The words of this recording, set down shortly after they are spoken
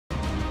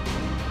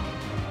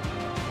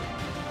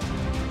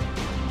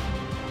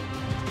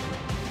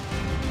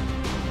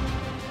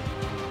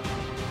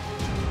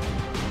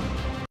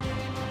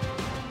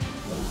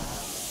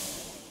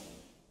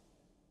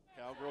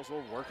Cowgirls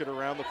will work it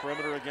around the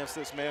perimeter against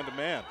this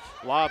man-to-man.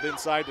 Lob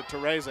inside to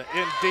Teresa,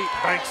 in deep,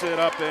 banks it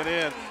up and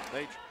in.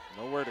 They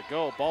nowhere to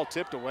go. Ball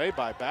tipped away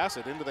by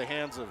Bassett into the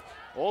hands of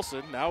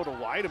Olsen. Now to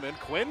Weideman.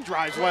 Quinn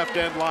drives left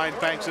end line,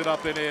 banks it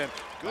up and in.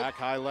 Back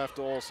high left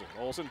to Olsen.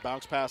 Olsen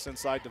bounce pass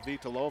inside to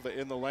Vitalova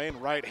in the lane.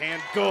 Right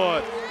hand,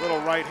 good. Little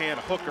right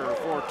hand hooker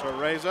for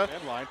Teresa.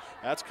 End line,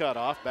 that's cut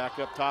off. Back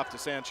up top to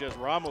Sanchez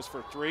Ramos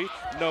for three.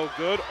 No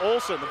good.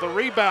 Olsen, the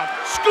rebound,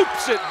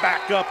 scoops it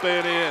back up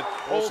and in.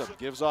 Olsen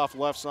gives off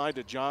left side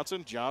to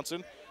Johnson.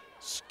 Johnson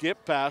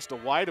skip pass to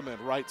Weideman,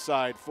 right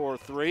side for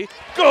three.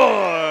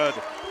 Good!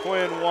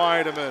 Quinn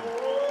Weideman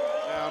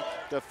down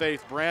to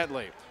Faith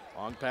Brantley.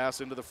 Long pass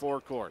into the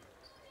forecourt.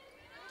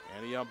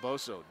 Annie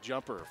Amboso,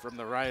 jumper from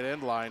the right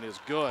end line is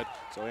good.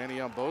 So Annie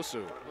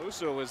Amboso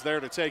is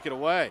there to take it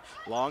away.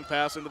 Long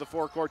pass into the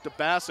forecourt to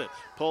Bassett.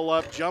 Pull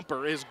up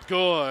jumper is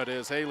good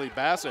as Haley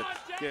Bassett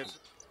gets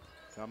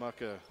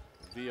Kamaka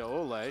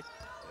Viole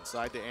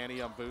inside to Annie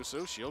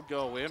Amboso. She'll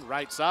go in,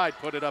 right side,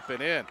 put it up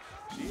and in.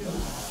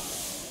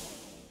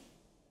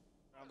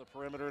 Around the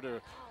perimeter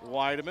to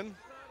Weideman.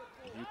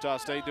 Utah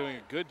State doing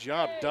a good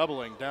job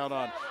doubling down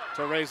on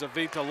Teresa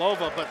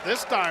Vitalova, but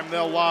this time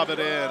they'll lob it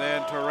in,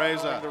 and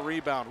Teresa the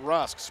rebound.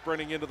 Rusk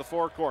sprinting into the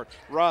forecourt.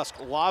 Rusk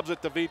lobs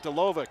it to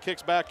Vitalova,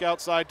 kicks back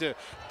outside to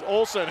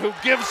Olsen, who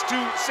gives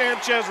to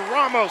Sanchez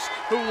Ramos,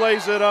 who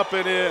lays it up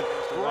and in.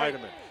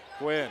 Weideman.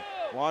 Quinn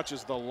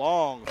launches the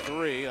long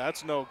three.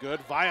 That's no good.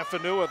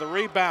 Vaifanua the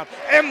rebound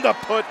and the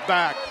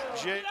putback.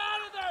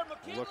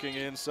 Looking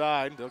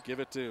inside, they'll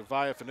give it to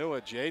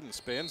Vaifanua. Jaeden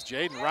spins.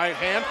 Jaeden right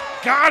hand,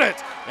 got it,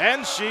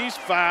 and she's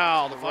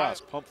fouled.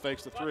 Rusk pump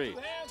fakes the three.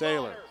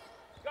 Taylor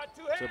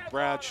to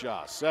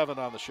Bradshaw. 7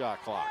 on the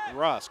shot clock.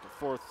 Rusk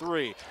for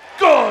three.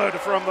 Good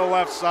from the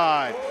left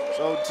side.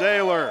 So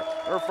Taylor,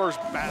 her first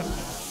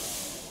basket.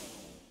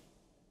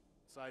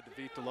 Side to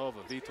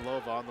Vitalova.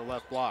 Vitalova on the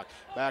left block.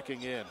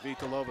 Backing in.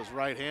 Vitalova's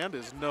right hand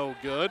is no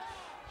good.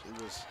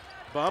 She was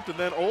bumped, and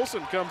then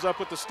Olsen comes up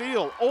with the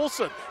steal.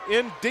 Olsen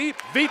in deep.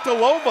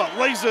 Vitalova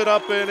lays it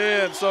up and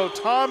in. So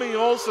Tommy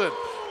Olsen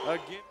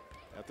again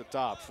at the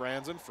top.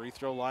 Franzen, free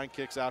throw line,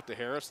 kicks out to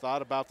Harris.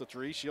 Thought about the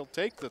three. She'll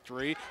take the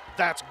three.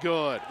 That's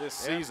good this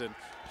season.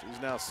 She's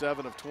now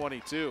 7 of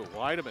 22.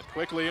 Weideman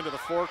quickly into the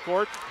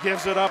forecourt,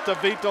 gives it up to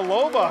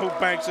Vitalova, who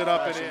banks it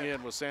up and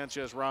in with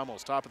Sanchez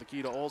Ramos. Top of the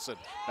key to Olsen.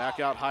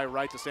 Back out high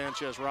right to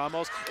Sanchez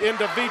Ramos.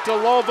 Into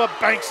Vitalova,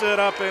 banks it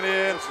up and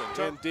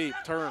in. In deep,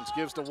 turns,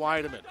 gives to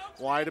Weideman.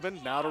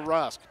 Weideman now to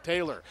Rusk.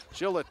 Taylor,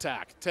 she'll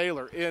attack.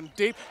 Taylor in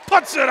deep,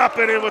 puts it up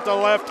and in with the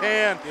left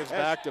hand. Gives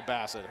back to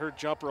Bassett. Her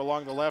jumper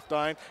along the left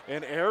line.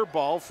 An air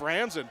ball.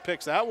 Franzen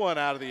picks that one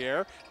out of the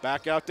air.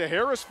 Back out to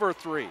Harris for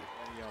three.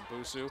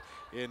 Busu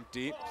in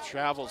deep,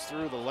 travels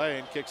through the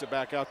lane, kicks it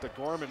back out to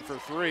Gorman for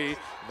three.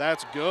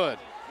 That's good.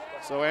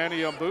 So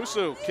Annie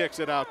Mbusu kicks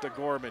it out to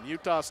Gorman.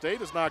 Utah State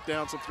has knocked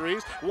down some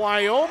threes.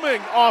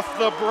 Wyoming off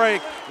the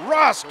break.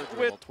 Rusk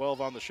with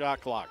 12 on the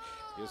shot clock.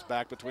 Gives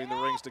back between the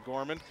rings to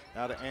Gorman.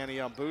 Now to Annie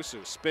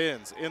Mbusu.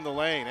 Spins in the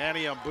lane.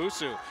 Annie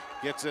Mbusu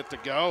gets it to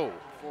go.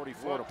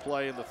 44 to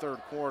play in the third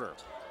quarter.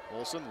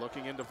 Olsen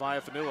looking into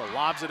Vaifanua,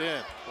 lobs it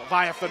in.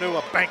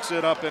 Vaifanua banks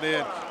it up and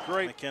in.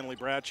 Great. McKinley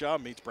Bradshaw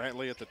meets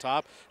Brantley at the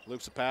top,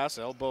 loops a pass,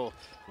 elbow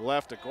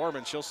left to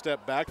Gorman. She'll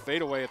step back,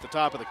 fade away at the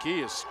top of the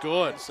key is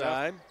good.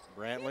 Side,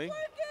 Brantley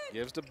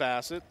gives to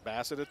Bassett.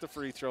 Bassett at the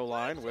free throw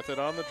line with it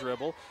on the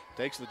dribble.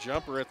 Takes the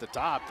jumper at the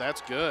top.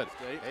 That's good.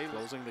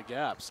 Closing the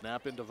gap.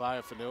 Snap into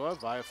Vaifanua.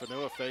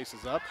 Vaifanua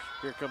faces up.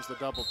 Here comes the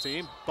double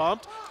team.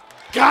 Bumped.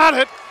 Got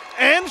it.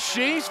 And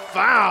she's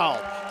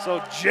fouled. So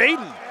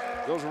Jaeden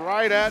goes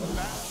right at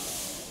back.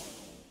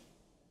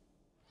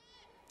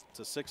 It's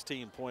a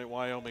 16-point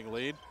Wyoming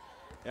lead.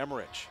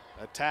 Emmerich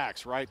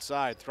attacks right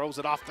side, throws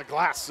it off the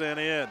glass and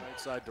in. Right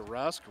side to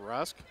Rusk.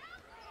 Rusk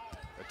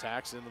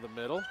attacks into the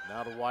middle.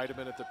 Now to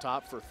Weideman at the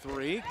top for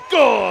three.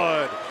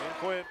 Good!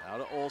 Now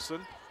to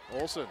Olsen.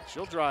 Olsen,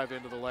 she'll drive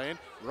into the lane.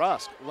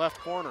 Rusk, left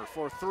corner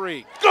for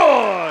three.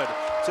 Good!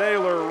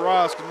 Taylor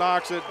Rusk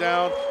knocks it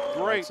down.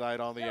 Great side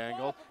on the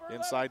angle.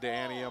 Inside to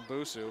Annie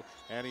Mbusu.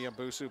 Annie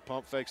Mbusu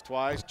pump fakes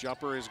twice.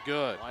 Jumper is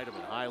good.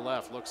 Weideman high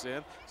left, looks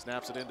in,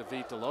 snaps it into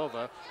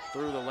Vitalova.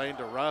 Through the lane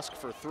to Rusk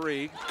for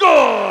three.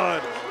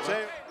 Good!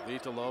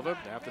 Vitalova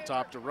at the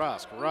top to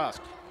Rusk.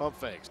 Rusk pump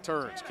fakes,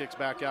 turns, kicks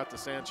back out to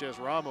Sanchez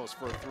Ramos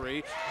for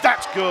three.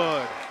 That's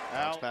good!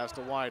 Out pass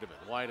to Weideman.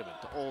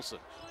 Weideman to Olsen.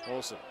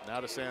 Olsen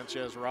now to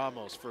Sanchez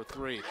Ramos for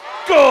three.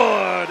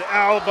 Good!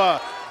 Alba!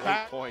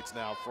 8 points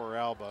now for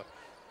Alba.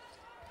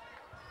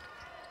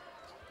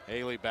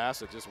 Haley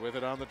Bassett just with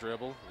it on the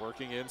dribble,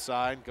 working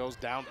inside, goes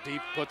down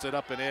deep, puts it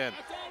up and in.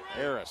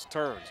 Harris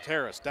turns,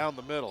 Harris down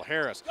the middle.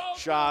 Harris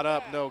shot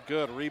up, no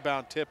good.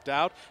 Rebound tipped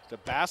out to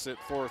Bassett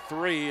for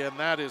three, and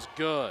that is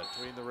good.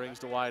 Between the rings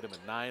to Weideman,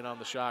 9 on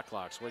the shot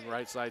clock. Swing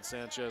right side,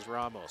 Sanchez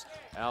Ramos.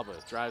 Alba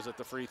drives at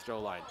the free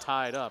throw line,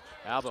 tied up.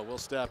 Alba will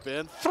step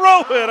in,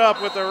 throw it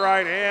up with the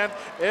right hand.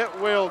 It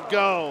will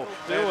go.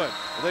 Do it.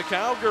 The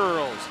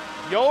Cowgirls.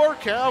 Your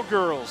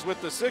Cowgirls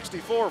with the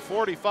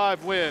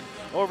 64-45 win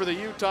over the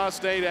Utah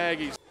State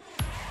Aggies.